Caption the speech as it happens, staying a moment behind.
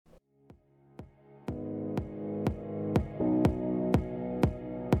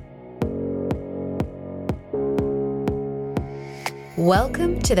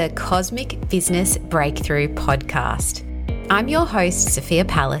Welcome to the Cosmic Business Breakthrough Podcast. I'm your host, Sophia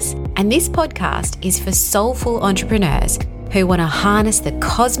Pallas, and this podcast is for soulful entrepreneurs who want to harness the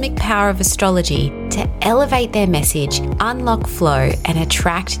cosmic power of astrology to elevate their message, unlock flow, and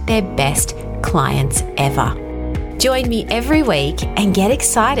attract their best clients ever. Join me every week and get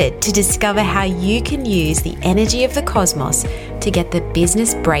excited to discover how you can use the energy of the cosmos to get the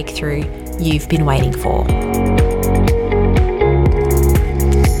business breakthrough you've been waiting for.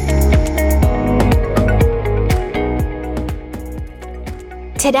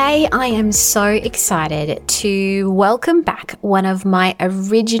 Today, I am so excited to welcome back one of my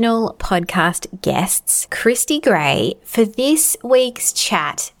original podcast guests, Kristy Gray, for this week's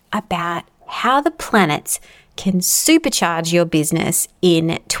chat about how the planets can supercharge your business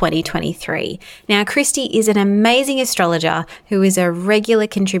in 2023. Now, Kristy is an amazing astrologer who is a regular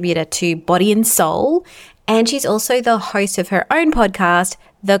contributor to Body and Soul, and she's also the host of her own podcast,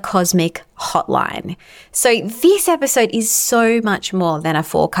 The Cosmic Hotline. So this episode is so much more than a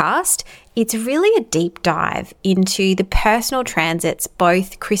forecast. It's really a deep dive into the personal transits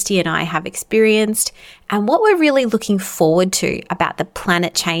both Kristy and I have experienced and what we're really looking forward to about the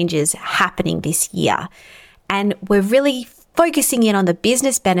planet changes happening this year. And we're really focusing in on the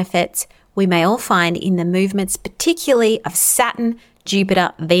business benefits we may all find in the movements, particularly of Saturn,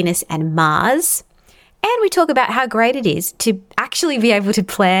 Jupiter, Venus, and Mars. And we talk about how great it is to actually be able to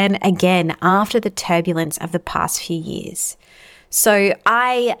plan again after the turbulence of the past few years. So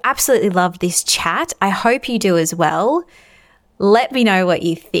I absolutely love this chat. I hope you do as well. Let me know what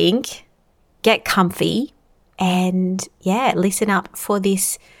you think. Get comfy and listen up for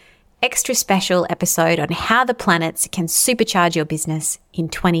this extra special episode on how the planets can supercharge your business in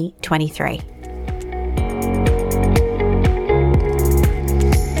 2023.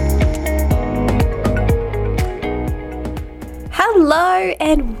 Hello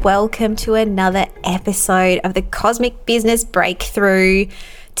and welcome to another episode of the Cosmic Business Breakthrough.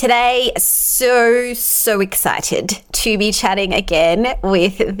 Today, so excited to be chatting again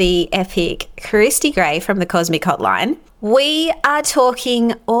with the epic Kristy Gray from the Cosmic Hotline. We are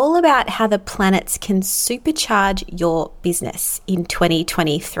talking all about how the planets can supercharge your business in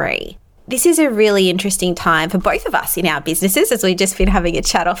 2023. This is a really interesting time for both of us in our businesses, as we've just been having a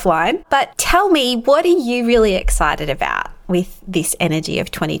chat offline. But tell me, what are you really excited about with this energy of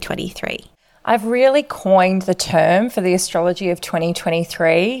 2023? I've really coined the term for the astrology of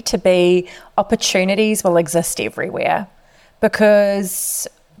 2023 to be opportunities will exist everywhere, because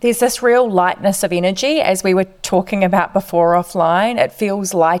there's this real lightness of energy, as we were talking about before offline. It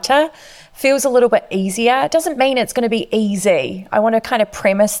feels lighter, feels a little bit easier. It doesn't mean it's going to be easy. I want to kind of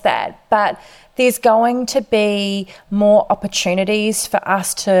premise that, but there's going to be more opportunities for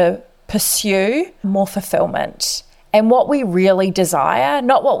us to pursue more fulfillment and what we really desire,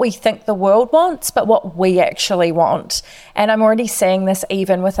 not what we think the world wants, but what we actually want. And I'm already seeing this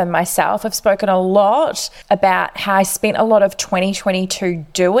even within myself. I've spoken a lot about how I spent a lot of 2022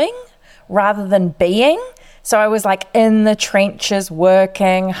 doing rather than being. So I was like in the trenches,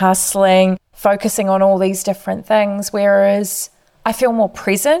 working, hustling, focusing on all these different things, whereas I feel more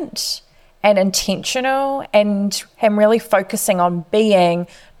present and intentional and am really focusing on being,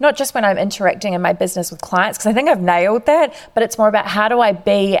 not just when I'm interacting in my business with clients, because I think I've nailed that, but it's more about how do I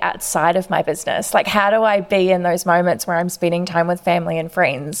be outside of my business? Like, how do I be in those moments where I'm spending time with family and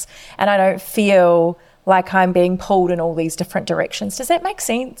friends and I don't feel like I'm being pulled in all these different directions? Does that make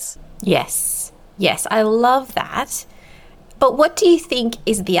sense? Yes, I love that. But what do you think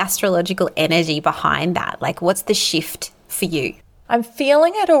is the astrological energy behind that? Like, what's the shift for you? I'm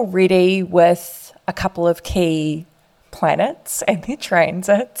feeling it already with a couple of key planets and their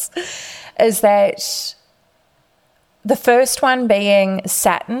transits, is that the first one being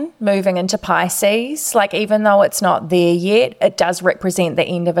Saturn moving into Pisces. Like, even though it's not there yet, it does represent the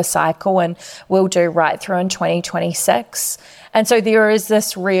end of a cycle and will do right through in 2026. And so there is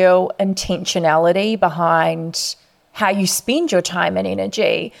this real intentionality behind how you spend your time and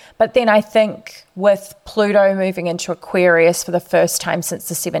energy. But then I think with Pluto moving into Aquarius for the first time since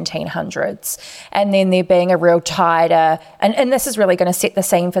the 1700s, and then there being a real tighter, and this is really going to set the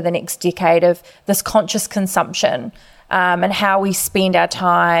scene for the next decade of this conscious consumption and how we spend our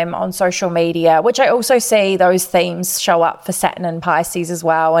time on social media, which I also see those themes show up for Saturn and Pisces as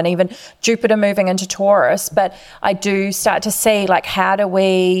well, and even Jupiter moving into Taurus. But I do start to see, like, how do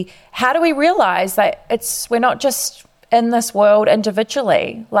we realize that we're not just in this world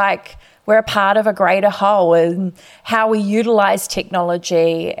individually, like we're a part of a greater whole, and how we utilize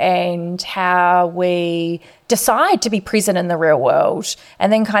technology and how we decide to be present in the real world.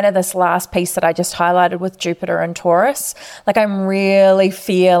 And then kind of this last piece that I just highlighted with Jupiter and Taurus, like I'm really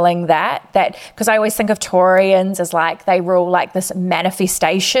feeling that because I always think of Taurians as like they rule like this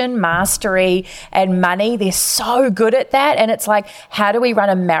manifestation, mastery and money. They're so good at that. And it's like, how do we run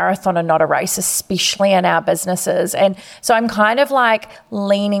a marathon and not a race, especially in our businesses? And so I'm kind of like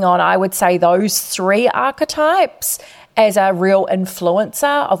leaning on, I would say, those three archetypes as a real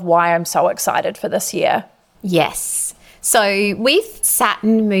influencer of why I'm so excited for this year. Yes. So with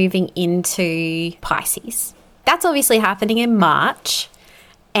Saturn moving into Pisces, that's obviously happening in March.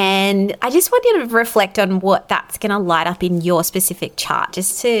 And I just want you to reflect on what that's going to light up in your specific chart,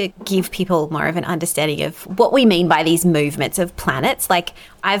 just to give people more of an understanding of what we mean by these movements of planets. Like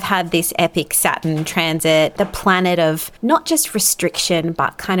I've had this epic Saturn transit, the planet of not just restriction,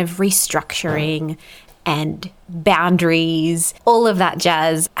 but kind of restructuring and boundaries, all of that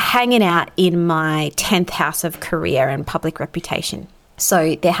jazz, hanging out in my 10th house of career and public reputation.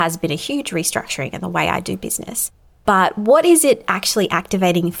 So there has been a huge restructuring in the way I do business. But what is it actually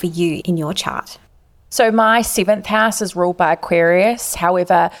activating for you in your chart? So my 7th house is ruled by Aquarius.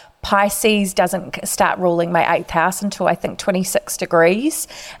 However, Pisces doesn't start ruling my 8th house until I think 26 degrees.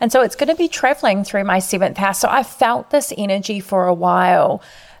 And so it's going to be traveling through my 7th house. So I felt this energy for a while.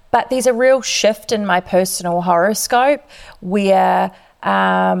 But there's a real shift in my personal horoscope where,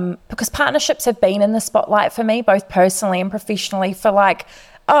 because partnerships have been in the spotlight for me, both personally and professionally, for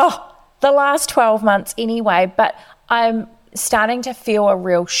the last 12 months anyway. But I'm starting to feel a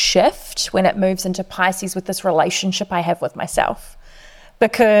real shift when it moves into Pisces with this relationship I have with myself.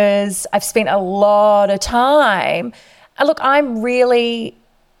 Because I've spent a lot of time, look, I'm really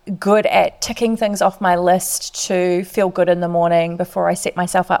good at ticking things off my list to feel good in the morning before I set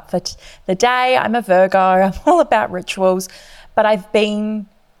myself up for the day. I'm a Virgo. I'm all about rituals. But I've been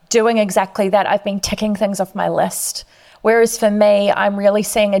doing exactly that. I've been ticking things off my list. Whereas for me, I'm really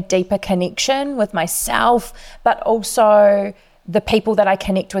seeing a deeper connection with myself, but also the people that I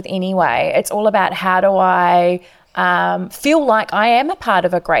connect with anyway. It's all about how do I feel like I am a part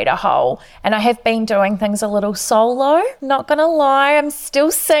of a greater whole. And I have been doing things a little solo, not going to lie. I'm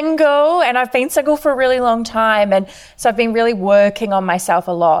still single and I've been single for a really long time. And so I've been really working on myself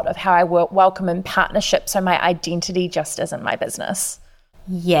a lot of how I welcome in partnership so my identity just isn't my business.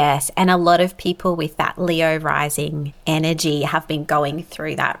 Yes, and a lot of people with that Leo rising energy have been going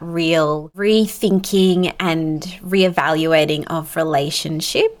through that real rethinking and reevaluating of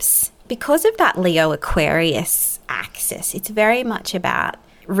relationships. Because of that Leo Aquarius axis, it's very much about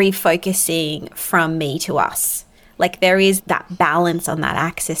refocusing from me to us. Like there is that balance on that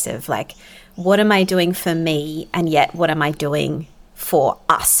axis of like, what am I doing for me? And yet what am I doing for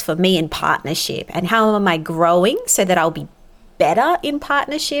us, for me in partnership? And how am I growing so that I'll be better in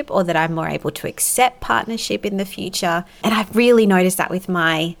partnership or that I'm more able to accept partnership in the future? And I've really noticed that with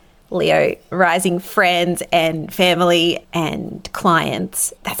my Leo rising friends and family and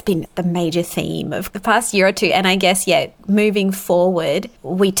clients. That's been the major theme of the past year or two. And I guess, moving forward,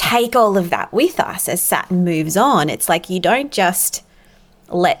 we take all of that with us as Saturn moves on. It's like you don't just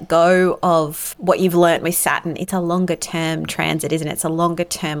let go of what you've learned with Saturn. It's a longer term transit, isn't it? It's a longer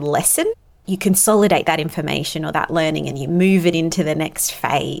term lesson. You consolidate that information or that learning and you move it into the next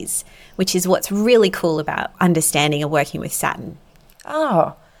phase, which is what's really cool about understanding and working with Saturn.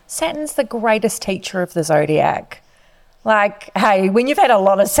 Oh, Saturn's the greatest teacher of the zodiac. Like, hey, when you've had a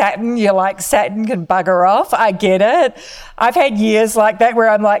lot of Saturn, you're like, Saturn can bugger off. I get it. I've had years like that where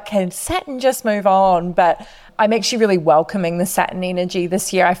I'm like, can Saturn just move on? But I'm actually really welcoming the Saturn energy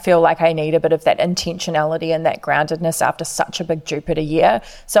this year. I feel like I need a bit of that intentionality and that groundedness after such a big Jupiter year.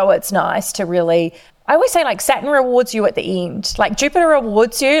 So it's nice to really, I always say like Saturn rewards you at the end. Like Jupiter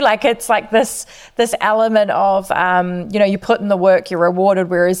rewards you. Like it's like this element of, you put in the work, you're rewarded.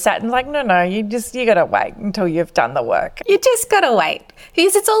 Whereas Saturn's like, no, you got to wait until you've done the work. You just got to wait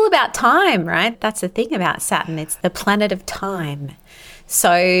because it's all about time, right? That's the thing about Saturn. It's the planet of time.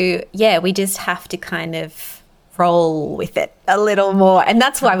 So we just have to kind of roll with it a little more. And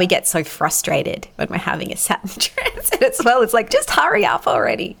that's why we get so frustrated when we're having a Saturn transit as well. It's like, just hurry up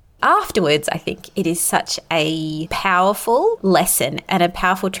already. Afterwards, I think it is such a powerful lesson and a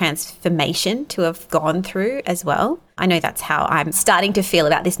powerful transformation to have gone through as well. I know that's how I'm starting to feel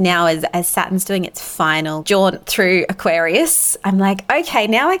about this now as Saturn's doing its final jaunt through Aquarius. I'm like, okay,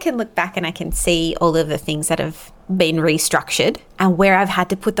 now I can look back and I can see all of the things that have been restructured and where I've had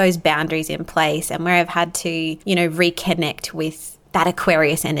to put those boundaries in place and where I've had to, reconnect with that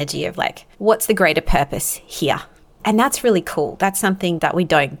Aquarius energy of like, what's the greater purpose here? And that's really cool. That's something that we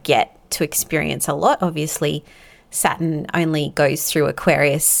don't get to experience a lot. Obviously, Saturn only goes through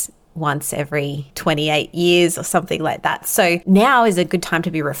Aquarius once every 28 years or something like that. So now is a good time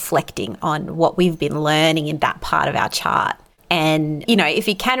to be reflecting on what we've been learning in that part of our chart. And, you know, if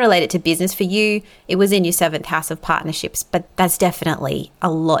you can relate it to business, for you, it was in your 7th house of partnerships, but that's definitely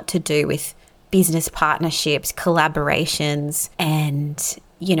a lot to do with business partnerships, collaborations, and,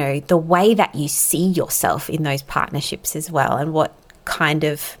 you know, the way that you see yourself in those partnerships as well, and what kind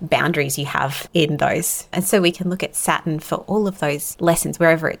of boundaries you have in those. And so we can look at Saturn for all of those lessons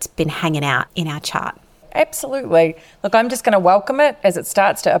wherever it's been hanging out in our chart. Absolutely. Look, I'm just going to welcome it as it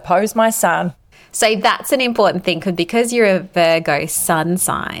starts to oppose my sun. So that's an important thing, because you're a Virgo sun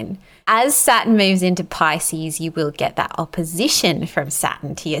sign. As Saturn moves into Pisces, you will get that opposition from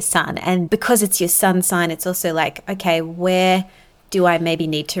Saturn to your sun. And because it's your sun sign, it's also like, okay, where do I maybe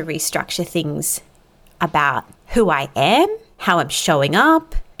need to restructure things about who I am, how I'm showing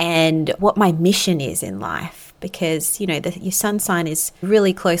up, and what my mission is in life? Because, you know, your sun sign is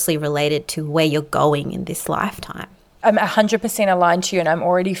really closely related to where you're going in this lifetime. I'm 100% aligned to you, and I'm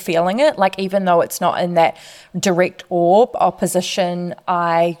already feeling it. Like, even though it's not in that direct orb opposition,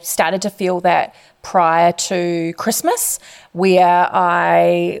 I started to feel that prior to Christmas, where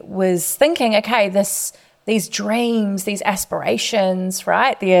I was thinking, okay, these dreams, these aspirations,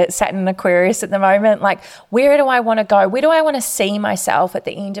 right? The Saturn Aquarius at the moment, like, where do I want to go? Where do I want to see myself at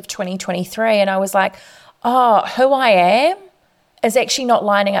the end of 2023? And I was like, oh, who I am is actually not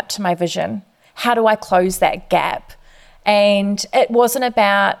lining up to my vision. How do I close that gap? And it wasn't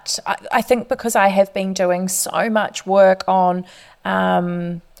about, I think because I have been doing so much work on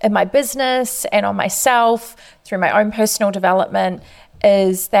in my business and on myself through my own personal development,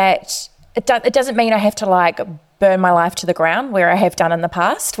 is that it doesn't mean I have to like burn my life to the ground where I have done in the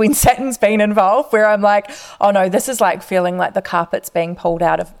past when Saturn's been involved, where I'm like, oh no, this is like feeling like the carpet's being pulled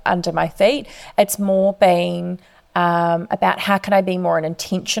out of under my feet. It's more being about how can I be more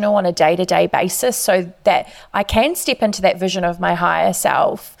intentional on a day-to-day basis so that I can step into that vision of my higher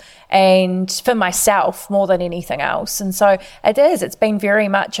self and for myself more than anything else. And so it's been very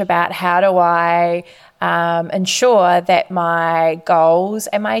much about how do I ensure that my goals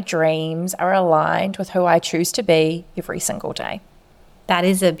and my dreams are aligned with who I choose to be every single day. That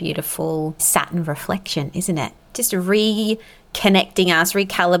is a beautiful Saturn reflection, isn't it? Just reconnecting us,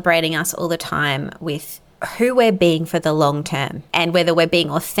 recalibrating us all the time with who we're being for the long term, and whether we're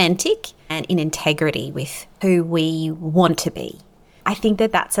being authentic and in integrity with who we want to be. I think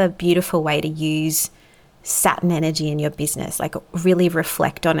that that's a beautiful way to use Saturn energy in your business. Like, really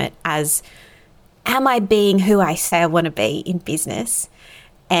reflect on it as, am I being who I say I want to be in business?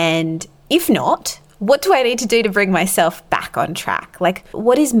 And if not, what do I need to do to bring myself back on track? Like,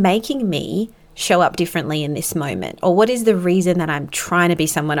 what is making me show up differently in this moment? Or what is the reason that I'm trying to be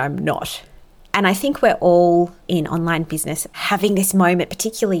someone I'm not? And I think we're all in online business having this moment,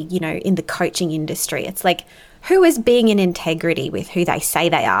 particularly, you know, in the coaching industry. It's like, who is being in integrity with who they say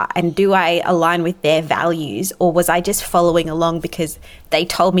they are? And do I align with their values? Or was I just following along because they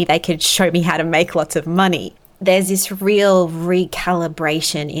told me they could show me how to make lots of money? There's this real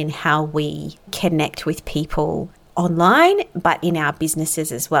recalibration in how we connect with people online, but in our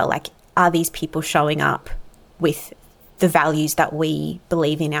businesses as well. Like, are these people showing up with the values that we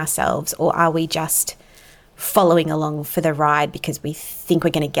believe in ourselves, or are we just following along for the ride because we think we're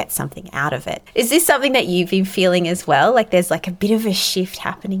going to get something out of it? Is this something that you've been feeling as well? Like, there's like a bit of a shift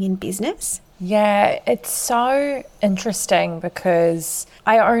happening in business? Yeah, it's so interesting because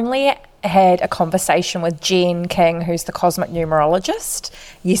I only had a conversation with Jen King, who's the cosmic numerologist,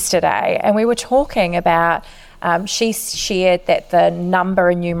 yesterday, and we were talking about, she shared that the number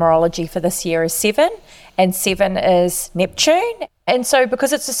in numerology for this year is 7, and 7 is Neptune. And so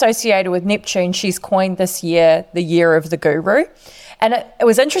because it's associated with Neptune, she's coined this year the year of the guru. And it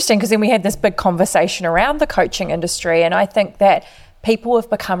was interesting because then we had this big conversation around the coaching industry, and I think that people have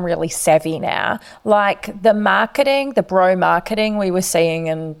become really savvy now. Like, the marketing, the bro marketing we were seeing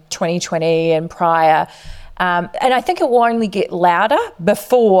in 2020 and prior, and I think it will only get louder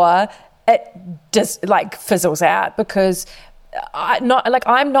before it just like fizzles out, because I'm not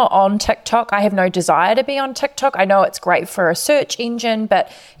on TikTok. I have no desire to be on TikTok. I know it's great for a search engine,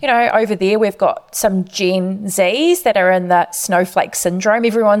 but, you know, over there we've got some Gen Zs that are in the snowflake syndrome.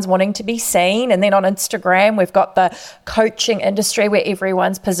 Everyone's wanting to be seen. And then on Instagram, we've got the coaching industry where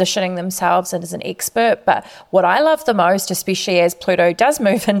everyone's positioning themselves as an expert. But what I love the most, especially as Pluto does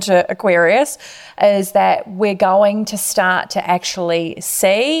move into Aquarius, is that we're going to start to actually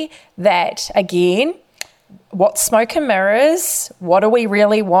see that again. What's smoke and mirrors? What do we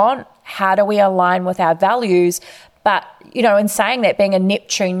really want? How do we align with our values? But, you know, in saying that, being a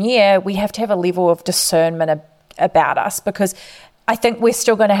Neptune year, we have to have a level of discernment about us, because I think we're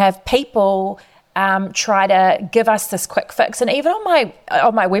still going to have people try to give us this quick fix. And even on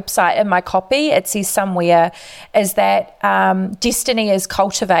my website, in my copy, it says somewhere is that destiny is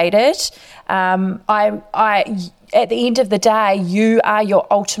cultivated. At the end of the day, you are your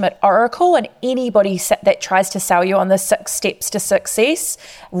ultimate oracle, and anybody that tries to sell you on the 6 steps to success,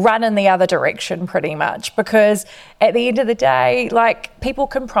 run in the other direction pretty much, because at the end of the day, like, people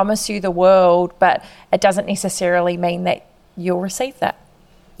can promise you the world, but it doesn't necessarily mean that you'll receive that.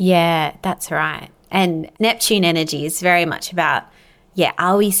 Yeah, that's right. And Neptune energy is very much about,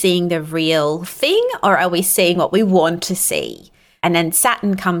 are we seeing the real thing, or are we seeing what we want to see? And then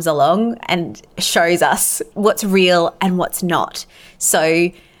Saturn comes along and shows us what's real and what's not.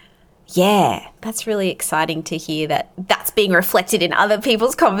 So, that's really exciting to hear that that's being reflected in other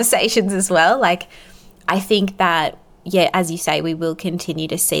people's conversations as well. Like, I think that, as you say, we will continue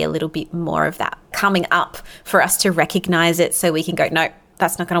to see a little bit more of that coming up for us to recognize it, so we can go, no,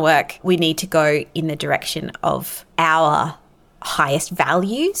 that's not going to work. We need to go in the direction of our highest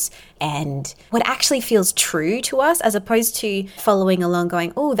values and what actually feels true to us, as opposed to following along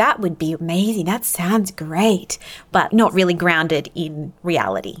going, oh, that would be amazing, that sounds great, but not really grounded in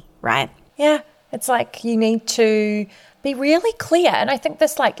reality, right? Yeah, it's like you need to be really clear. And I think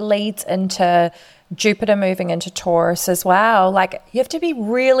this leads into Jupiter moving into Taurus as well. Like, you have to be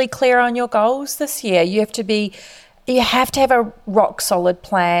really clear on your goals this year. You have to have a rock solid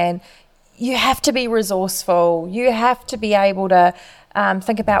plan. You have to be resourceful. You have to be able to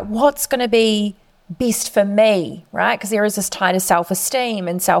think about what's going to be best for me, right? Because there is this tie to self-esteem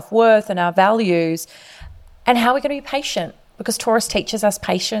and self-worth and our values. And how are we going to be patient? Because Taurus teaches us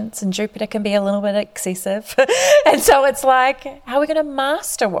patience, and Jupiter can be a little bit excessive. And so it's like, how are we going to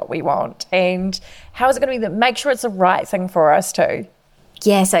master what we want? And how is it going to make sure it's the right thing for us too?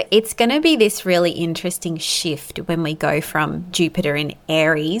 Yeah, so it's going to be this really interesting shift when we go from Jupiter in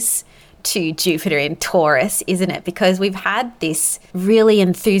Aries to Jupiter in Taurus, isn't it? Because we've had this really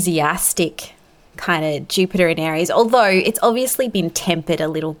enthusiastic kind of Jupiter in Aries, although it's obviously been tempered a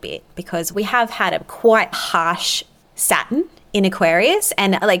little bit because we have had a quite harsh Saturn in Aquarius.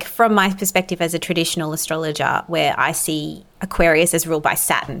 And like, from my perspective as a traditional astrologer, where I see Aquarius as ruled by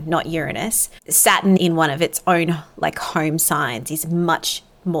Saturn, not Uranus, Saturn in one of its own like home signs is much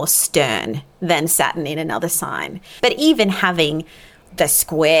more stern than Saturn in another sign. But even having the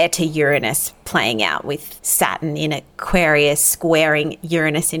square to Uranus playing out with Saturn in Aquarius squaring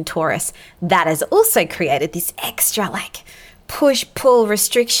Uranus in Taurus, that has also created this extra like push, pull,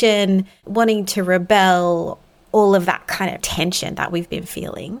 restriction, wanting to rebel, all of that kind of tension that we've been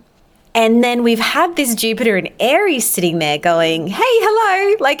feeling. And then we've had this Jupiter in Aries sitting there going, hey,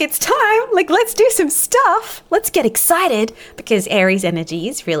 hello, like, it's time, like, let's do some stuff. Let's get excited, because Aries energy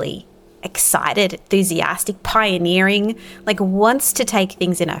is really excited, enthusiastic, pioneering, like wants to take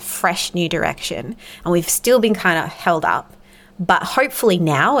things in a fresh new direction. And we've still been kind of held up. But hopefully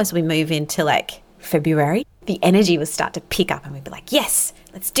now, as we move into like February, the energy will start to pick up and we'll be like, yes,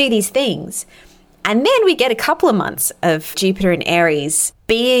 let's do these things. And then we get a couple of months of Jupiter in Aries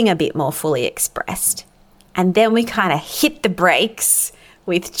being a bit more fully expressed. And then we kind of hit the brakes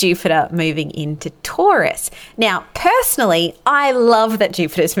with Jupiter moving into Taurus. Now, personally, I love that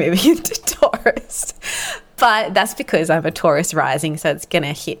Jupiter's moving into Taurus, but that's because I'm a Taurus rising, so it's going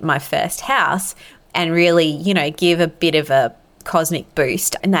to hit my first house and really, you know, give a bit of a cosmic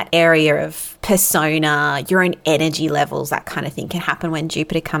boost in that area of persona, your own energy levels, that kind of thing can happen when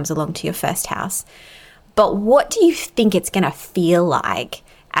Jupiter comes along to your first house. But what do you think it's going to feel like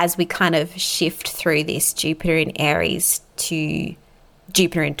as we kind of shift through this Jupiter in Aries to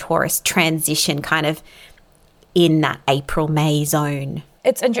Jupiter in Taurus transition, kind of in that April-May zone?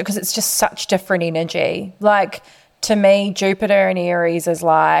 It's interesting because it's just such different energy. Like, to me, Jupiter in Aries is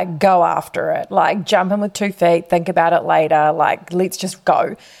like, go after it, like jump in with 2 feet, think about it later, like let's just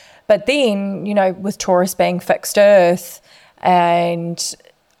go. But then, you know, with Taurus being fixed earth, and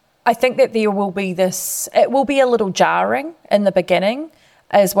I think that there will be this, it will be a little jarring in the beginning,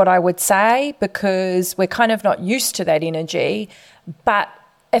 is what I would say, because we're kind of not used to that energy. But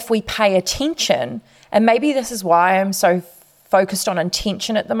if we pay attention, and maybe this is why I'm so focused on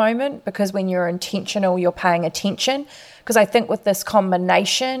intention at the moment, because when you're intentional, you're paying attention. Because I think with this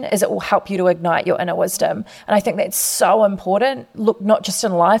combination is it will help you to ignite your inner wisdom. And I think that's so important, look, not just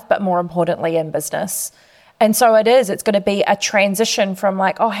in life, but more importantly in business. And so it's going to be a transition from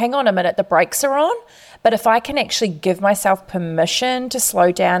like, oh, hang on a minute, the brakes are on. But if I can actually give myself permission to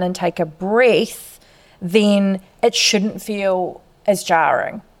slow down and take a breath, then it shouldn't feel as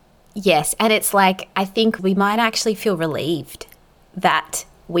jarring. Yes, and it's like, I think we might actually feel relieved that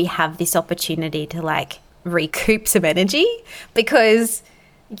we have this opportunity to like recoup some energy because,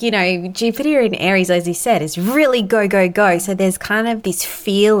 Jupiter in Aries, as you said, is really go, go, go. So there's kind of this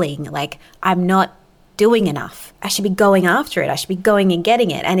feeling like I'm not doing enough. I should be going after it. I should be going and getting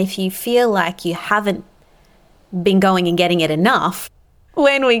it. And if you feel like you haven't been going and getting it enough,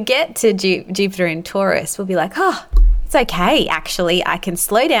 when we get to Jupiter in Taurus, we'll be like, oh, it's okay. Actually, I can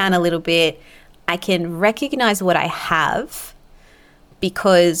slow down a little bit. I can recognize what I have,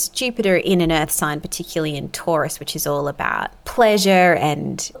 because Jupiter in an earth sign, particularly in Taurus, which is all about pleasure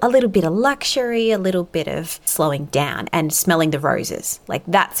and a little bit of luxury, a little bit of slowing down and smelling the roses. Like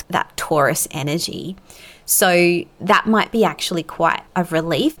that's that Taurus energy. So that might be actually quite a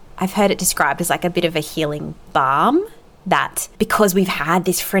relief. I've heard it described as like a bit of a healing balm, that because we've had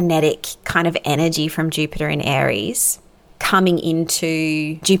this frenetic kind of energy from Jupiter in Aries, coming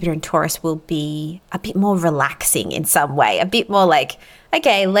into Jupiter and Taurus will be a bit more relaxing in some way, a bit more like,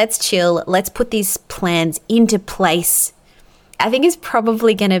 okay, let's chill, let's put these plans into place. I think it's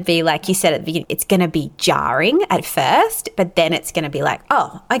probably going to be, like you said at the beginning, it's going to be jarring at first, but then it's going to be like,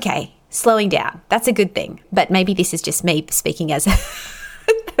 oh, okay, slowing down. That's a good thing. But maybe this is just me speaking as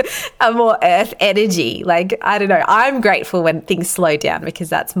a more earth energy. Like, I don't know. I'm grateful when things slow down because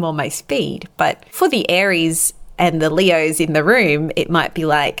that's more my speed. But for the Aries and the Leos in the room, it might be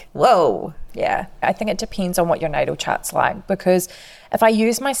like, whoa. Yeah, I think it depends on what your natal chart's like, because if I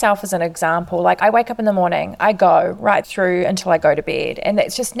use myself as an example, like I wake up in the morning, I go right through until I go to bed, and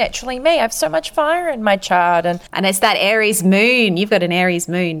that's just naturally me. I have so much fire in my chart. And it's that Aries moon. You've got an Aries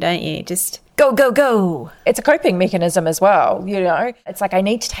moon, don't you? Just go, go, go. It's a coping mechanism as well, It's like I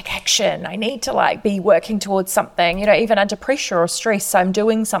need to take action. I need to like be working towards something, even under pressure or stress. I'm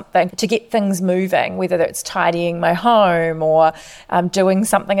doing something to get things moving, whether it's tidying my home or doing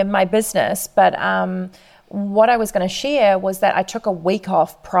something in my business. But what I was going to share was that I took a week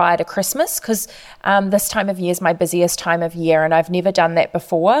off prior to Christmas because this time of year is my busiest time of year, and I've never done that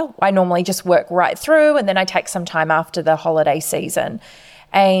before. I normally just work right through and then I take some time after the holiday season.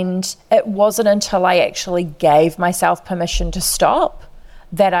 And it wasn't until I actually gave myself permission to stop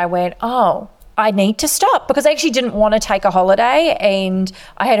that I went, oh, I need to stop, because I actually didn't want to take a holiday. And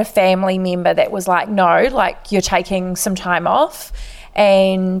I had a family member that was like, no, like you're taking some time off.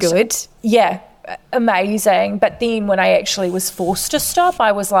 And good. Yeah, amazing. But then when I actually was forced to stop,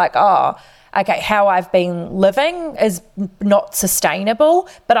 I was like, oh, okay, how I've been living is not sustainable.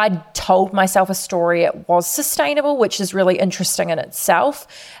 But I told myself a story it was sustainable, which is really interesting in itself.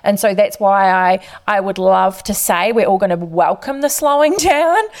 And so that's why I would love to say we're all going to welcome the slowing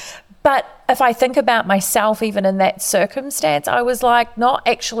down. But if I think about myself, even in that circumstance, I was like not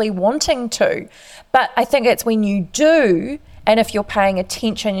actually wanting to. But I think it's when you do, and if you're paying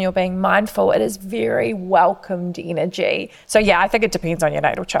attention, you're being mindful, it is very welcomed energy. So yeah, I think it depends on your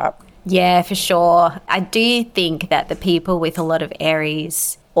natal chart. Yeah, for sure. I do think that the people with a lot of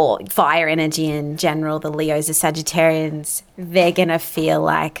Aries or fire energy in general, the Leos, the Sagittarians, they're going to feel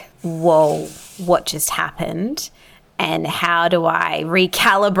like, whoa, what just happened? And how do I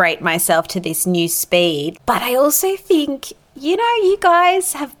recalibrate myself to this new speed? But I also think, you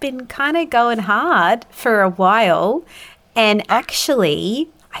guys have been kind of going hard for a while. And actually,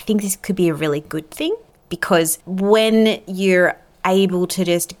 I think this could be a really good thing, because when you're able to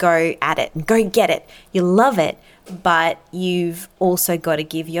just go at it and go get it, you love it, but you've also got to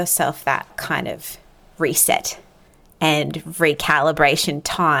give yourself that kind of reset and recalibration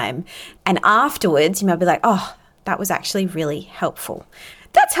time. And afterwards, you might be like, oh, that was actually really helpful.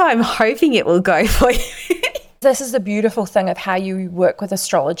 That's how I'm hoping it will go for you. This is the beautiful thing of how you work with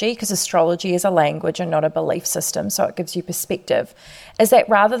astrology, because astrology is a language and not a belief system, so it gives you perspective, is that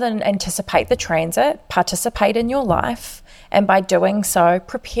rather than anticipate the transit, participate in your life, and by doing so,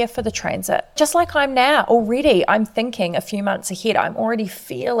 prepare for the transit. Just like I'm now already, I'm thinking a few months ahead. I'm already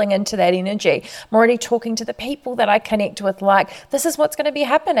feeling into that energy. I'm already talking to the people that I connect with, like, this is what's going to be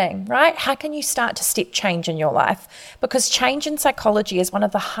happening, right? How can you start to step change in your life? Because change in psychology is one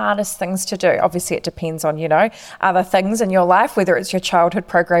of the hardest things to do. Obviously, it depends on, other things in your life, whether it's your childhood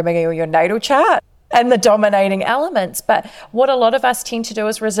programming or your natal chart and the dominating elements. But what a lot of us tend to do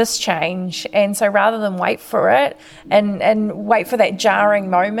is resist change. And so rather than wait for it and wait for that jarring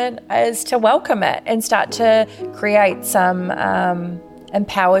moment, is to welcome it and start to create some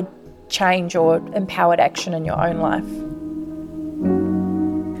empowered change or empowered action in your own life.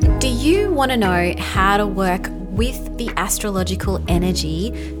 Do you want to know how to work with the astrological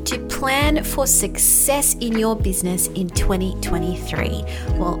energy to plan for success in your business in 2023?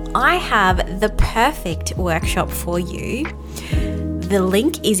 Well, I have the perfect workshop for you. The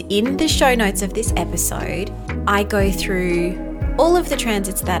link is in the show notes of this episode. I go through all of the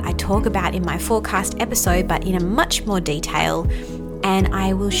transits that I talk about in my forecast episode, but in a much more detail. And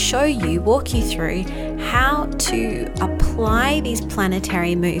I will walk you through how to apply these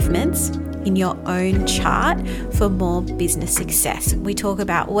planetary movements in your own chart for more business success. We talk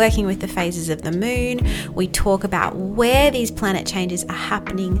about working with the phases of the moon. We talk about where these planet changes are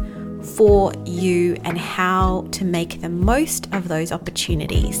happening for you and how to make the most of those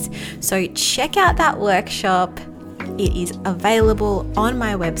opportunities. So check out that workshop. It is available on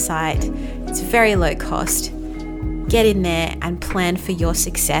my website. It's very low cost. Get in there and plan for your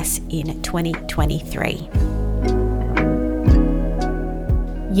success in 2023.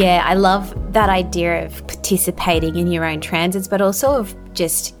 Yeah, I love that idea of participating in your own transits, but also of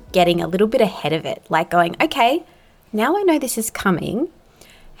just getting a little bit ahead of it. Like going, okay, now I know this is coming.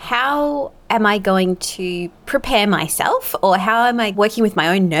 How am I going to prepare myself, or how am I working with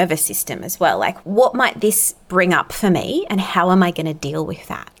my own nervous system as well? Like, what might this bring up for me, and how am I going to deal with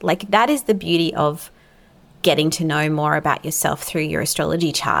that? Like, that is the beauty of getting to know more about yourself through your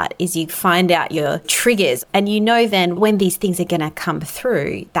astrology chart, is you find out your triggers, and you know then when these things are going to come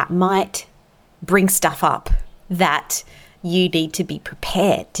through that might bring stuff up that you need to be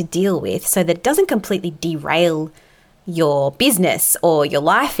prepared to deal with, so that it doesn't completely derail your business or your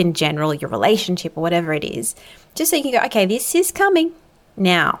life in general, your relationship or whatever it is, just so you can go, okay, this is coming.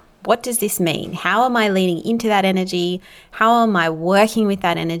 Now, what does this mean? How am I leaning into that energy? How am I working with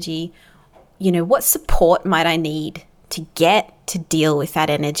that energy? You know, what support might I need to get to deal with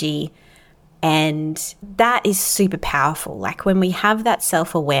that energy? And that is super powerful. Like when we have that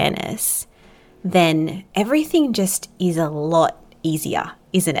self-awareness, then everything just is a lot easier,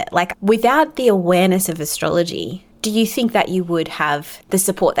 isn't it? Like without the awareness of astrology, do you think that you would have the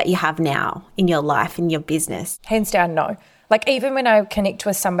support that you have now in your life, in your business? Hands down, no. Like even when I connect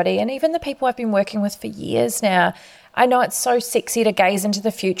with somebody, and even the people I've been working with for years now, I know it's so sexy to gaze into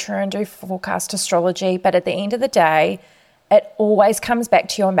the future and do forecast astrology, but at the end of the day, it always comes back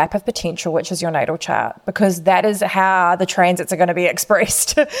to your map of potential, which is your natal chart, because that is how the transits are going to be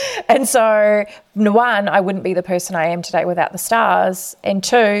expressed. And so, one, I wouldn't be the person I am today without the stars. And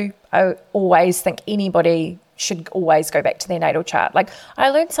two, I always think anybody should always go back to their natal chart. Like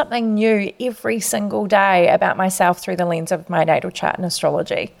I learned something new every single day about myself through the lens of my natal chart and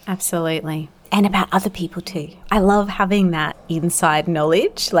astrology. Absolutely. And about other people too. I love having that inside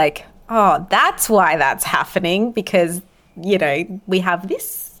knowledge. Like, oh, that's why that's happening, because, you know, we have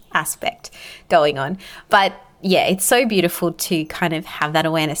this aspect going on. But yeah, it's so beautiful to kind of have that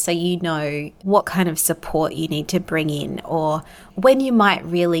awareness so you know what kind of support you need to bring in, or when you might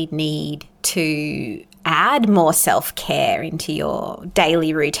really need to add more self-care into your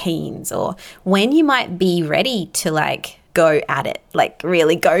daily routines, or when you might be ready to like go at it, like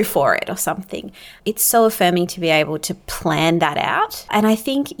really go for it or something. It's so affirming to be able to plan that out. And I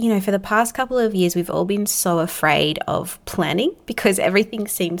think, you know, for the past couple of years, we've all been so afraid of planning because everything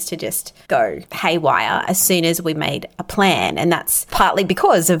seems to just go haywire as soon as we made a plan. And that's partly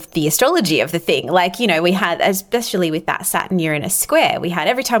because of the astrology of the thing. Like, you know, we had, especially with that Saturn-Uranus square, we had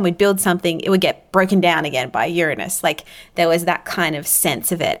every time we'd build something, it would get broken down again by Uranus. Like there was that kind of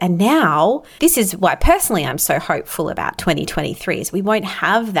sense of it. And now this is why personally I'm so hopeful about 2023 is we won't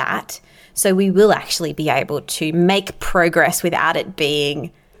have that. So we will actually be able to make progress without it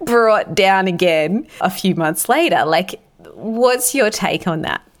being brought down again a few months later. Like, what's your take on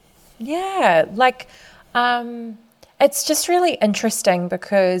that? Yeah, like it's just really interesting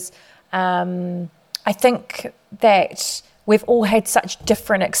because I think that we've all had such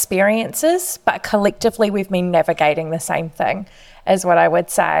different experiences, but collectively we've been navigating the same thing, is what I would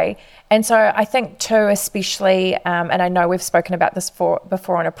say. And so I think too, especially, and I know we've spoken about this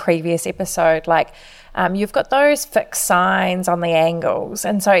before on a previous episode, like you've got those fixed signs on the angles.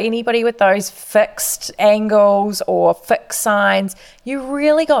 And so anybody with those fixed angles or fixed signs, you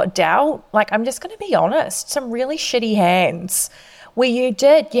really got dealt, like I'm just going to be honest, some really shitty hands where you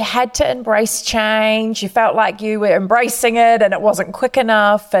had to embrace change. You felt like you were embracing it and it wasn't quick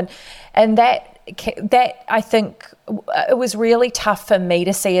enough. And that I think it was really tough for me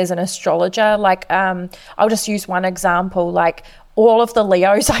to see as an astrologer. Like, I'll just use one example, like all of the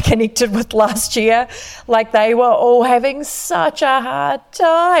Leos I connected with last year, like they were all having such a hard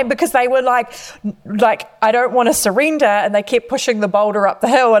time because they were like, I don't want to surrender. And they kept pushing the boulder up the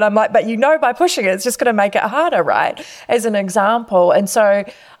hill. And I'm like, but you know, by pushing it, it's just going to make it harder, right? As an example. And so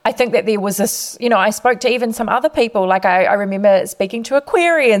I think that there was this, you know, I spoke to even some other people, like I remember speaking to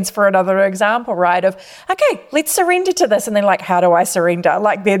Aquarians for another example, right, of, okay, let's surrender to this. And then like, how do I surrender?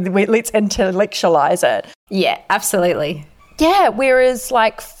 Like then let's intellectualize it. Yeah, absolutely. Yeah, whereas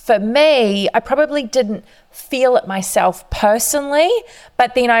like for me, I probably didn't feel it myself personally,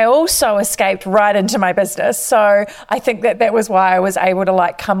 but then I also escaped right into my business. So I think that was why I was able to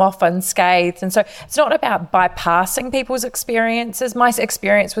like come off unscathed. And so it's not about bypassing people's experiences. My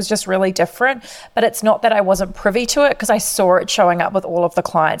experience was just really different, but it's not that I wasn't privy to it because I saw it showing up with all of the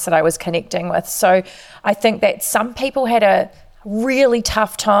clients that I was connecting with. So I think that some people had a really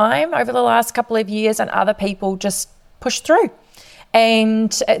tough time over the last couple of years and other people just pushed through.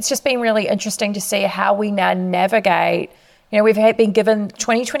 And it's just been really interesting to see how we now navigate. You know, we've been given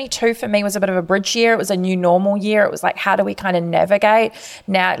 2022 for me was a bit of a bridge year. It was a new normal year. It was like, how do we kind of navigate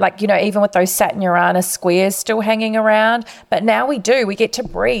now? Like, you know, even with those Saturn Uranus squares still hanging around, but now we get to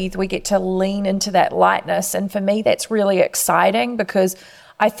breathe. We get to lean into that lightness. And for me, that's really exciting because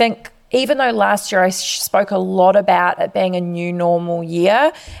I think even though last year I spoke a lot about it being a new normal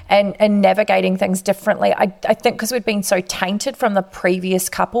year and navigating things differently, I think because we'd been so tainted from the previous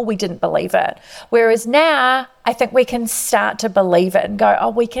couple, we didn't believe it. Whereas now, I think we can start to believe it and go,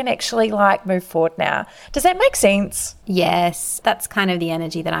 oh, we can actually like move forward now. Does that make sense? Yes, that's kind of the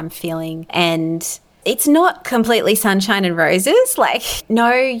energy that I'm feeling. And it's not completely sunshine and roses. Like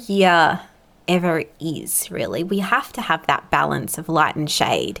no year ever is really. We have to have that balance of light and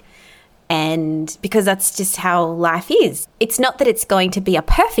shade. And because that's just how life is. It's not that it's going to be a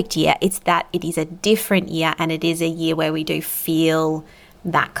perfect year. It's that it is a different year and it is a year where we do feel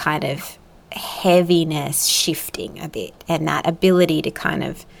that kind of heaviness shifting a bit and that ability to kind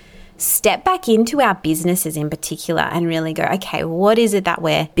of step back into our businesses in particular and really go, okay, what is it that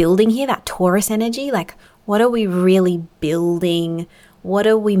we're building here? That Taurus energy, like what are we really building? What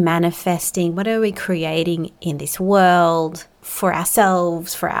are we manifesting? What are we creating in this world for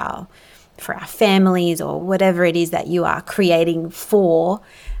ourselves, for our families or whatever it is that you are creating for?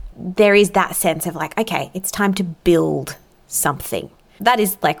 There is that sense of like, okay, it's time to build something. That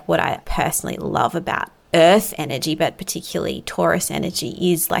is like what I personally love about Earth energy, but particularly Taurus energy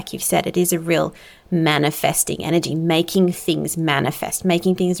is, like you've said, it is a real manifesting energy, making things manifest,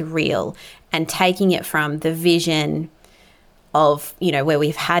 making things real and taking it from the vision of, you know, where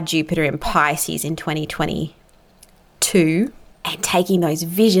we've had Jupiter in Pisces in 2022 and taking those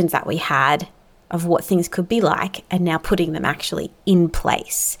visions that we had of what things could be like and now putting them actually in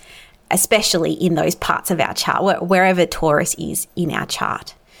place, especially in those parts of our chart, wherever Taurus is in our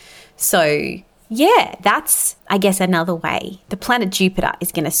chart. So yeah, that's, I guess, another way. The planet Jupiter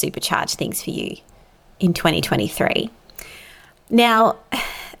is going to supercharge things for you in 2023. Now,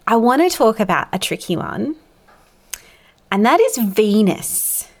 I want to talk about a tricky one, and that is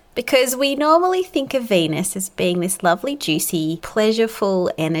Venus. Because we normally think of Venus as being this lovely, juicy, pleasureful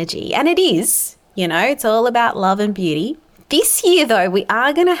energy. And it is, you know, it's all about love and beauty. This year, though, we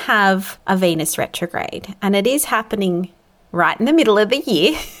are going to have a Venus retrograde. And it is happening right in the middle of the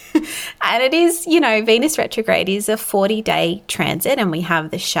year. And it is, you know, Venus retrograde is a 40-day transit. And we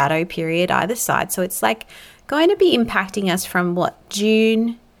have the shadow period either side. So it's like going to be impacting us from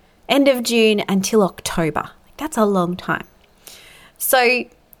June, end of June until October. That's a long time. So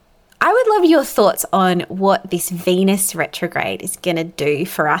I would love your thoughts on what this Venus retrograde is going to do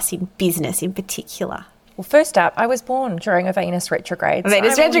for us in business in particular. Well, first up, I was born during a Venus retrograde.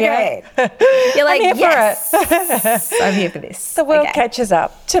 Venus retrograde. You're like, I'm here yes, I'm here for this. The world catches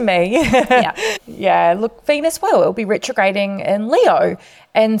up to me. Yeah. Yeah, look, Venus it'll be retrograding in Leo.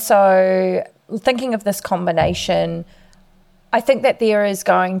 And so thinking of this combination, I think that there is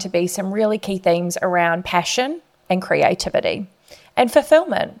going to be some really key themes around passion and creativity. And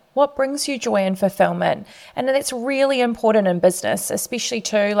fulfillment. What brings you joy and fulfillment? And that's really important in business, especially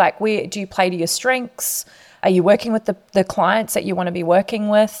too, like where do you play to your strengths? Are you working with the clients that you want to be working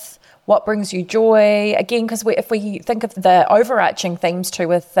with? What brings you joy? Again, because if we think of the overarching themes too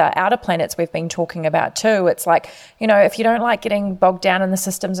with the outer planets we've been talking about too, it's like, you know, if you don't like getting bogged down in the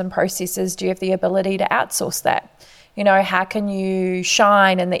systems and processes, do you have the ability to outsource that? You know, how can you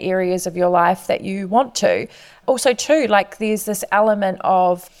shine in the areas of your life that you want to? Also too, like there's this element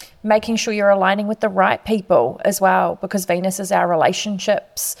of making sure you're aligning with the right people as well, because Venus is our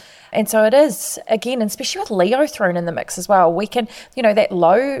relationships. And so it is, again, especially with Leo thrown in the mix as well, we can, you know, that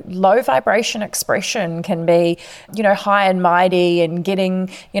low vibration expression can be, you know, high and mighty and getting,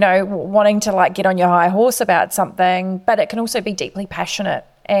 you know, wanting to like get on your high horse about something, but it can also be deeply passionate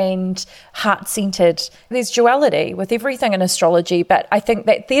and heart-centered. There's duality with everything in astrology, but I think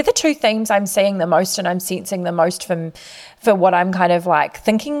that they're the two themes I'm seeing the most and I'm sensing the most for what I'm kind of like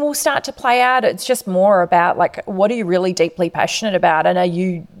thinking will start to play out. It's just more about like, what are you really deeply passionate about? And are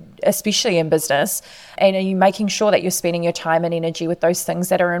you especially in business? And are you making sure that you're spending your time and energy with those things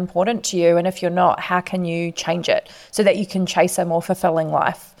that are important to you? And if you're not, how can you change it so that you can chase a more fulfilling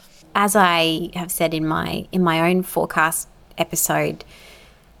life? As I have said in my own forecast episode,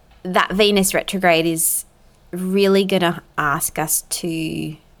 that Venus retrograde is really going to ask us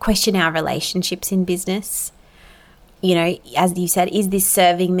to question our relationships in business. You know, as you said, is this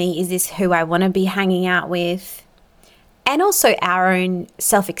serving me? Is this who I want to be hanging out with? And also our own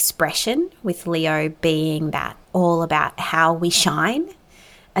self-expression, with Leo being that all about how we shine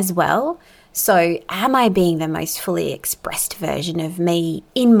as well. So am I being the most fully expressed version of me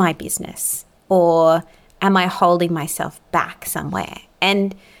in my business, or am I holding myself back somewhere?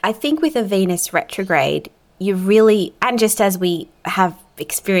 And I think with a Venus retrograde, you really, and just as we have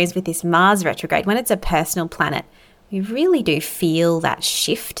experienced with this Mars retrograde, when it's a personal planet, we really do feel that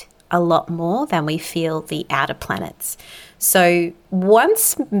shift a lot more than we feel the outer planets. So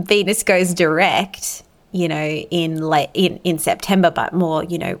once Venus goes direct, you know, in September, but more,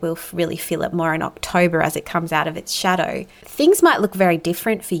 you know, we'll really feel it more in October as it comes out of its shadow, things might look very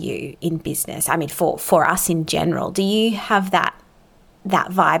different for you in business. I mean, for us in general. Do you have that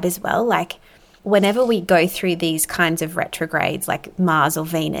vibe as well? Like, whenever we go through these kinds of retrogrades, like Mars or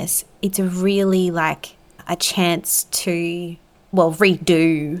Venus, it's really like a chance to, well,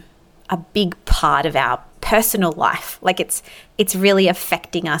 redo a big part of our personal life. Like it's really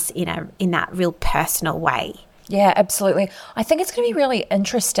affecting us in that real personal way. Yeah, absolutely. I think it's going to be really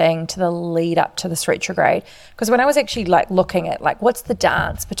interesting to the lead up to this retrograde, because when I was actually like looking at like what's the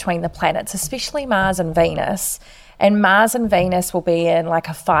dance between the planets, especially Mars and Venus, and Mars and Venus will be in like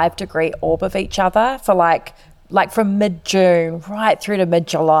a 5-degree orb of each other for like from mid-June right through to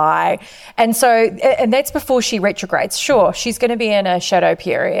mid-July. And so, and that's before she retrogrades. Sure, she's going to be in a shadow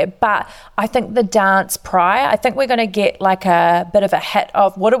period, but I think the dance prior, I think we're going to get like a bit of a hit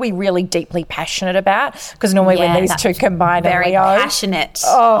of what are we really deeply passionate about? Because normally when these two combine, very passionate.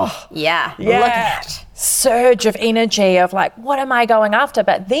 Oh, yeah. Look at that surge of energy of like, what am I going after?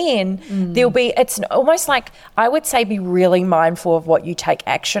 But then there'll be, it's almost like, I would say, be really mindful of what you take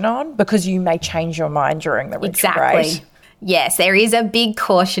action on, because you may change your mind during the retrograde. Exactly. Yes, there is a big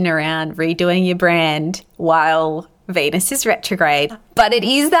caution around redoing your brand while Venus is retrograde, but it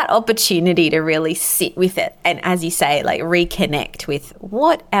is that opportunity to really sit with it and, as you say, like reconnect with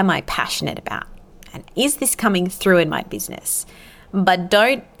what am I passionate about, and is this coming through in my business? But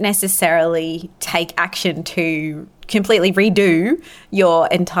don't necessarily take action to completely redo your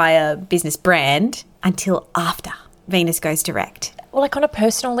entire business brand until after Venus goes direct. Well, like on a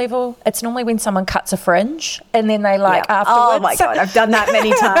personal level, it's normally when someone cuts a fringe and then they like afterwards. Oh my God, I've done that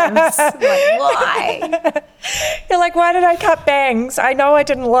many times. Like, why? You're like, why did I cut bangs? I know I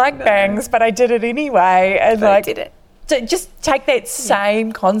didn't like bangs, but I did it anyway. And I did it. So just take that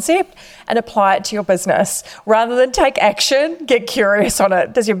same concept and apply it to your business. Rather than take action, get curious on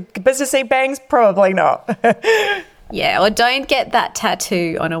it. Does your business need bangs? Probably not. Yeah, or don't get that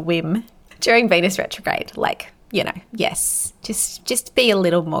tattoo on a whim during Venus retrograde. Like, you know, yes, just be a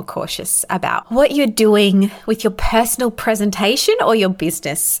little more cautious about what you're doing with your personal presentation or your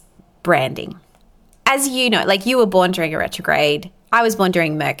business branding. As you know, like you were born during a retrograde. I was born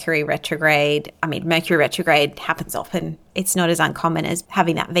during Mercury retrograde. I mean, Mercury retrograde happens often. It's not as uncommon as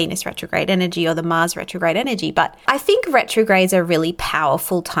having that Venus retrograde energy or the Mars retrograde energy. But I think retrogrades are really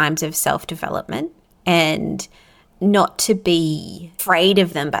powerful times of self-development, and not to be afraid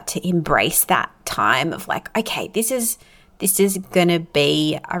of them, but to embrace that time of like, okay, this is going to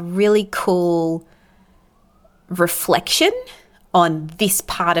be a really cool reflection on this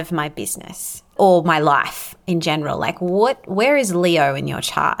part of my business or my life in general. Like where is Leo in your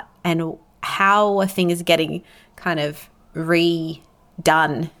chart, and how are things getting kind of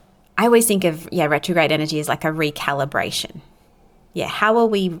redone? I always think of, retrograde energy as like a recalibration. Yeah, how are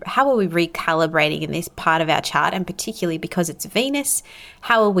we recalibrating in this part of our chart, and particularly because it's Venus,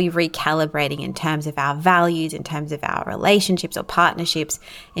 how are we recalibrating in terms of our values, in terms of our relationships or partnerships,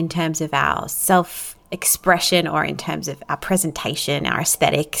 in terms of our self-expression, or in terms of our presentation, our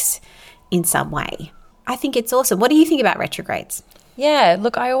aesthetics in some way? I think it's awesome. What do you think about retrogrades? Yeah,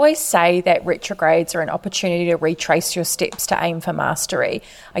 look, I always say that retrogrades are an opportunity to retrace your steps to aim for mastery.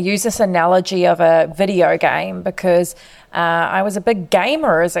 I use this analogy of a video game because I was a big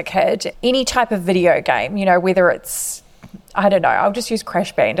gamer as a kid. Any type of video game, you know, whether it's, I don't know, I'll just use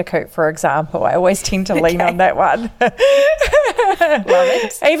Crash Bandicoot, for example. I always tend to lean on that one. Love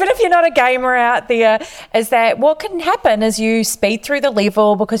it. Even if you're not a gamer out there, is that what can happen is you speed through the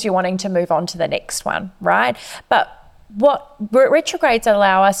level because you're wanting to move on to the next one, right? But what retrogrades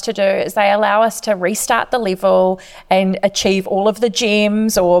allow us to do is they allow us to restart the level and achieve all of the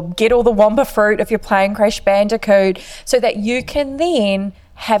gems or get all the Wamba fruit if you're playing Crash Bandicoot, so that you can then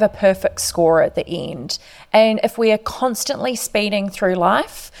have a perfect score at the end. And if we are constantly speeding through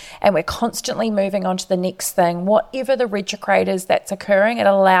life and we're constantly moving on to the next thing, whatever the retrograde is that's occurring, it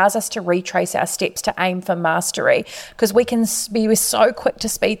allows us to retrace our steps to aim for mastery, because we can be so quick to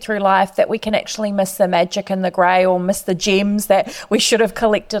speed through life that we can actually miss the magic in the grey or miss the gems that we should have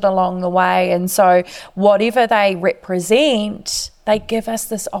collected along the way. And so whatever they represent, they give us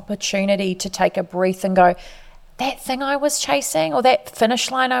this opportunity to take a breath and go, that thing I was chasing or that finish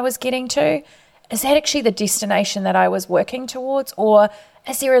line I was getting to, is that actually the destination that I was working towards, or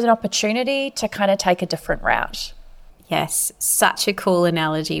is there an opportunity to kind of take a different route? Yes, such a cool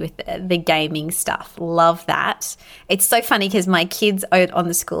analogy with the gaming stuff. Love that. It's so funny because my kids on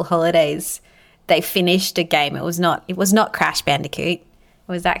the school holidays, they finished a game. It was not Crash Bandicoot. It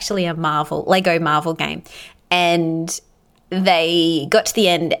was actually a Lego Marvel game. And they got to the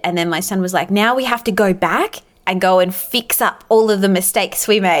end, and then my son was like, now we have to go back and go and fix up all of the mistakes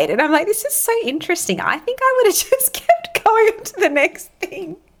we made. And I'm like, this is so interesting. I think I would have just kept going on to the next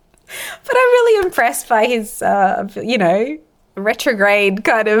thing. But I'm really impressed by his, retrograde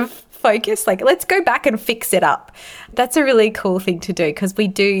kind of focus. Like, let's go back and fix it up. That's a really cool thing to do, because we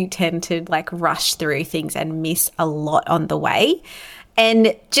do tend to rush through things and miss a lot on the way.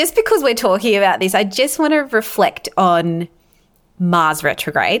 And just because we're talking about this, I just want to reflect on Mars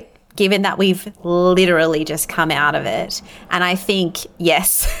retrograde, given that we've literally just come out of it. And I think,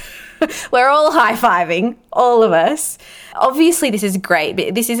 yes, we're all high-fiving, all of us. Obviously, this is great,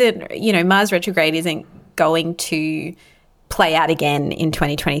 but this isn't, Mars retrograde isn't going to play out again in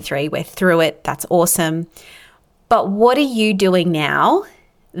 2023. We're through it. That's awesome. But what are you doing now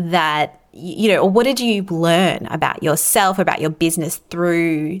that, or what did you learn about yourself, about your business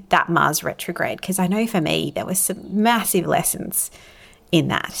through that Mars retrograde? Because I know for me, there were some massive lessons in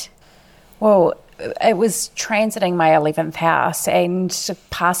that. Well, it was transiting my 11th house and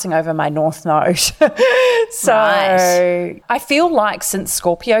passing over my north node. So right. I feel like since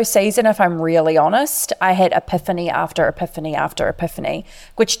Scorpio season, if I'm really honest, I had epiphany after epiphany after epiphany,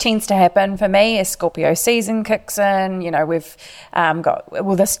 which tends to happen for me as Scorpio season kicks in. We've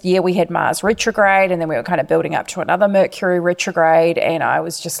this year we had Mars retrograde, and then we were kind of building up to another Mercury retrograde, and I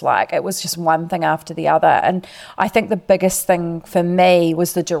was just like, it was just one thing after the other. And I think the biggest thing for me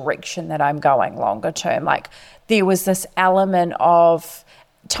was the direction that I'm going longer term. Like, there was this element of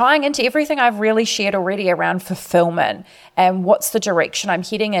tying into everything I've really shared already around fulfillment and what's the direction I'm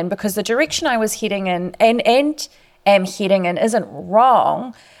heading in, because the direction I was heading in and am heading in isn't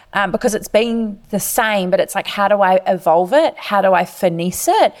wrong, because it's been the same, but it's like, how do I evolve it? How do I finesse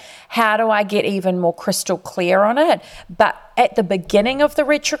it? How do I get even more crystal clear on it? But at the beginning of the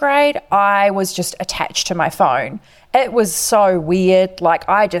retrograde, I was just attached to my phone. It was so weird. Like,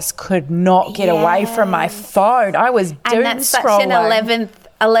 I just could not get away from my phone. I was doom scrolling. And that's such an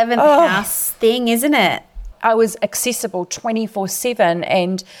 11th house thing, isn't it? I was accessible 24/7,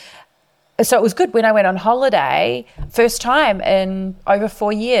 and so it was good. When I went on holiday, first time in over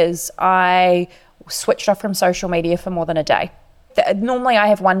 4 years, I switched off from social media for more than a day. Normally I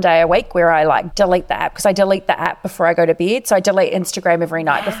have one day a week where I delete the app, because I delete the app before I go to bed. So I delete Instagram every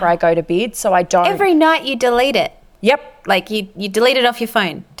night before I go to bed. So I don't. Every night you delete it? Yep. Like you delete it off your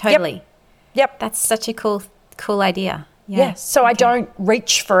phone? Totally. Yep. That's such a cool idea. Yeah. So I don't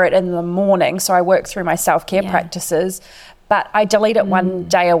reach for it in the morning. So I work through my self-care practices, but I delete it one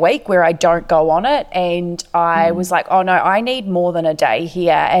day a week where I don't go on it. And I was like, oh no, I need more than a day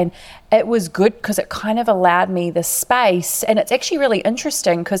here. And it was good because it kind of allowed me the space. And it's actually really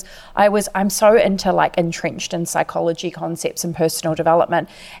interesting because I'm so into entrenched in psychology concepts and personal development.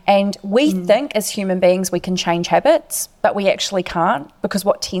 And we think as human beings we can change habits, but we actually can't, because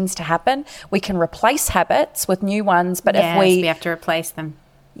what tends to happen, we can replace habits with new ones. But if we have to replace them.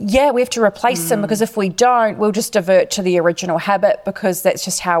 Yeah, we have to replace them, because if we don't, we'll just divert to the original habit, because that's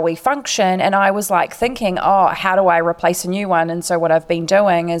just how we function. And I was thinking, how do I replace a new one? And so what I've been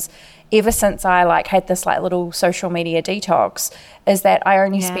doing is, ever since I had this little social media detox, is that I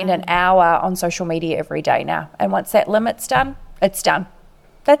only spend an hour on social media every day now. And once that limit's done, it's done.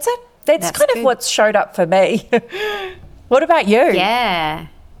 That's it. That's kind of what's showed up for me. What about you? Yeah,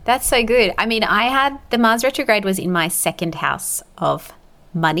 that's so good. I mean, the Mars retrograde was in my second house of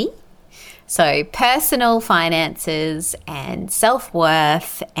money. So personal finances and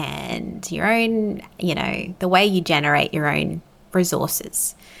self-worth and your own, the way you generate your own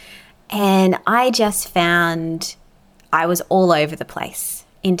resources. And I just found I was all over the place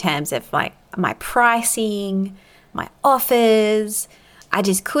in terms of my pricing, my offers. I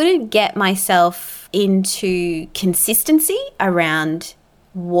just couldn't get myself into consistency around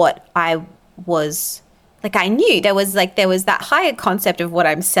what I was like. I knew there was that higher concept of what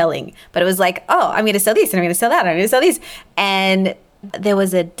I'm selling, but it was like, oh, I'm going to sell this and I'm going to sell that and I'm going to sell this. And there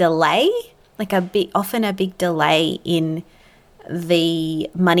was a delay, often a big delay in the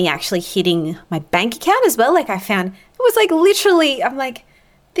money actually hitting my bank account as well. Like I found it was like literally, I'm like,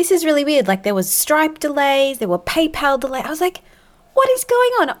 this is really weird. Like there was Stripe delays, there were PayPal delays. I was like, what is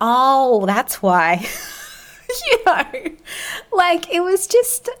going on? Oh, that's why. Like it was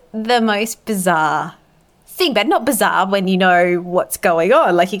just the most bizarre thing, but not bizarre when you know what's going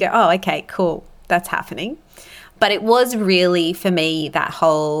on. Like you go, oh, okay, cool, that's happening. But it was really for me that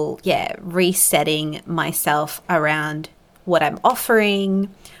whole, resetting myself around what I'm offering,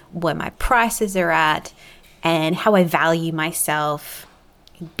 where my prices are at, and how I value myself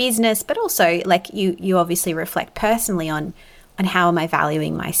in business, but also like you obviously reflect personally on how am I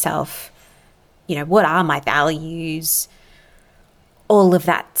valuing myself, what are my values, all of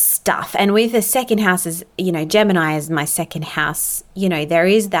that stuff. And with the second house is, Gemini is my second house, there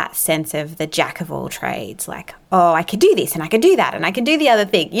is that sense of the jack of all trades, like, oh, I could do this and I could do that and I can do the other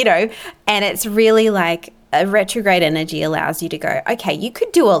thing, and it's really like a retrograde energy allows you to go, okay, you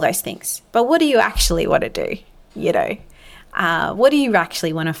could do all those things, but what do you actually want to do? What do you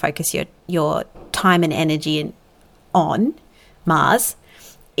actually want to focus your time and energy on, Mars,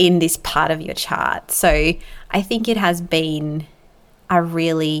 in this part of your chart? So I think it has been a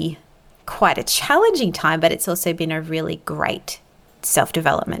really quite a challenging time, but it's also been a really great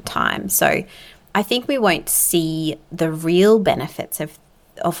self-development time. So I think we won't see the real benefits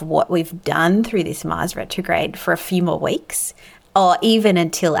of what we've done through this Mars retrograde for a few more weeks, or even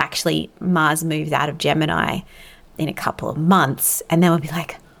until actually Mars moves out of Gemini in a couple of months. And then we'll be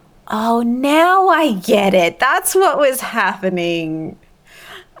like, oh, now I get it. That's what was happening.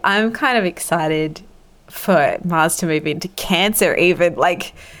 I'm kind of excited for Mars to move into Cancer, even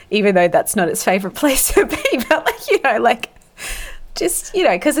though that's not its favorite place to be, but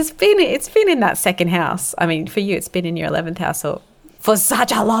because it's been in that second house. I mean, for you, it's been in your 11th house for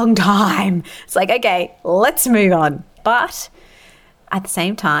such a long time. It's like, okay, let's move on. But at the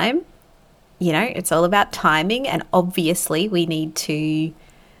same time, it's all about timing, and obviously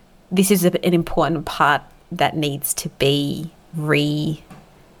this is an important part that needs to be rethought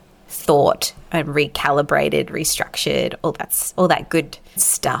and recalibrated, restructured, all that good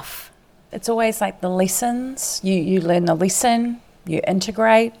stuff. It's always like the lessons. You learn the lesson, you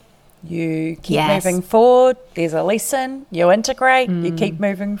integrate, you keep moving forward. There's a lesson, you integrate, you keep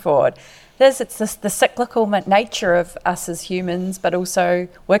moving forward. It's the cyclical nature of us as humans, but also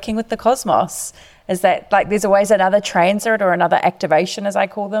working with the cosmos, is that like there's always another transit or another activation, as I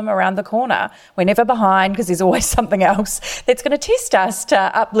call them, around the corner. We're never behind because there's always something else that's going to test us to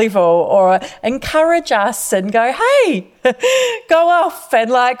up level or encourage us and go, hey, go off and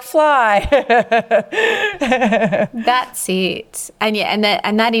like fly. That's it. And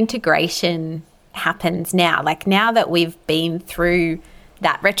that integration happens now. Like now that we've been through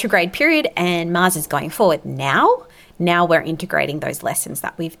that retrograde period and Mars is going forward now we're integrating those lessons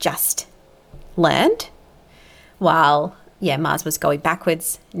that we've just learned while Mars was going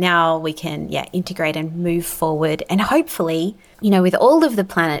backwards. Now we can integrate and move forward, and hopefully with all of the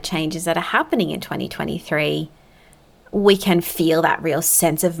planet changes that are happening in 2023, we can feel that real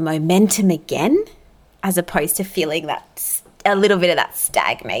sense of momentum again, as opposed to feeling that a little bit of that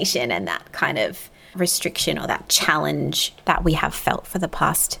stagnation and that kind of restriction or that challenge that we have felt for the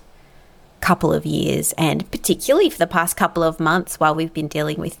past couple of years, and particularly for the past couple of months while we've been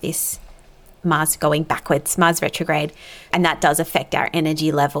dealing with this Mars going backwards, Mars retrograde. And that does affect our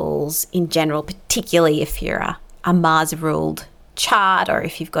energy levels in general, particularly if you're a Mars-ruled chart or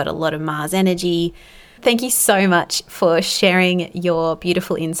if you've got a lot of Mars energy. Thank you so much for sharing your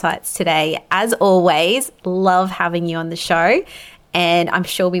beautiful insights today. As always, love having you on the show, and I'm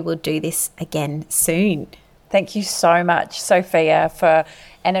sure we will do this again soon. Thank you so much, Sophia, for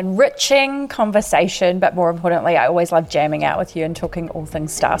an enriching conversation, but more importantly, I always love jamming out with you and talking all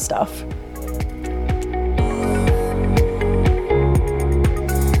things star stuff.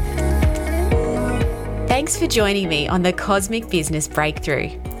 Thanks for joining me on the Cosmic Business Breakthrough.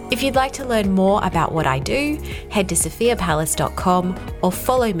 If you'd like to learn more about what I do, head to sophiapalace.com or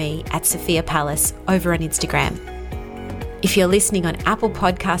follow me at Sophia Palace over on Instagram. If you're listening on Apple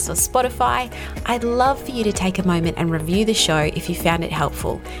Podcasts or Spotify, I'd love for you to take a moment and review the show if you found it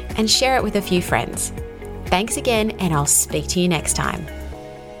helpful and share it with a few friends. Thanks again, and I'll speak to you next time.